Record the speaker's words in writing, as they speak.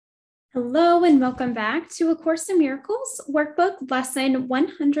Hello and welcome back to A Course in Miracles, Workbook Lesson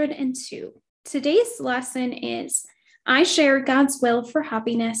 102. Today's lesson is, I share God's will for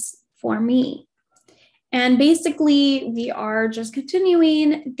happiness for me. And basically, we are just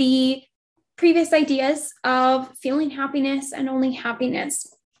continuing the previous ideas of feeling happiness and only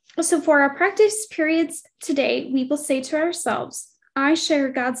happiness. So for our practice periods today, we will say to ourselves, I share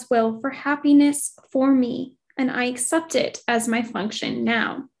God's will for happiness for me, and I accept it as my function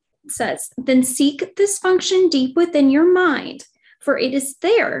now. It says, then seek this function deep within your mind, for it is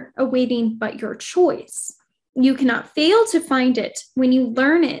there awaiting but your choice. You cannot fail to find it when you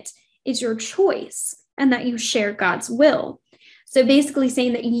learn it is your choice and that you share God's will. So basically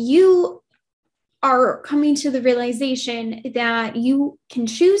saying that you are coming to the realization that you can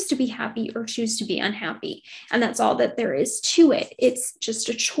choose to be happy or choose to be unhappy. And that's all that there is to it. It's just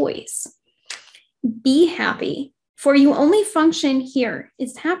a choice. Be happy. For you only function here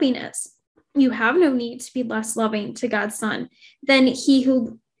is happiness. You have no need to be less loving to God's Son than he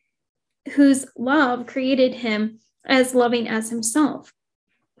whose love created him as loving as himself.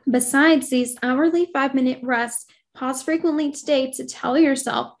 Besides these hourly 5-minute rests, pause frequently today to tell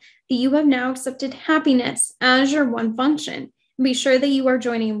yourself that you have now accepted happiness as your one function. Be sure that you are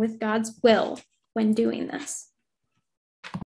joining with God's will when doing this.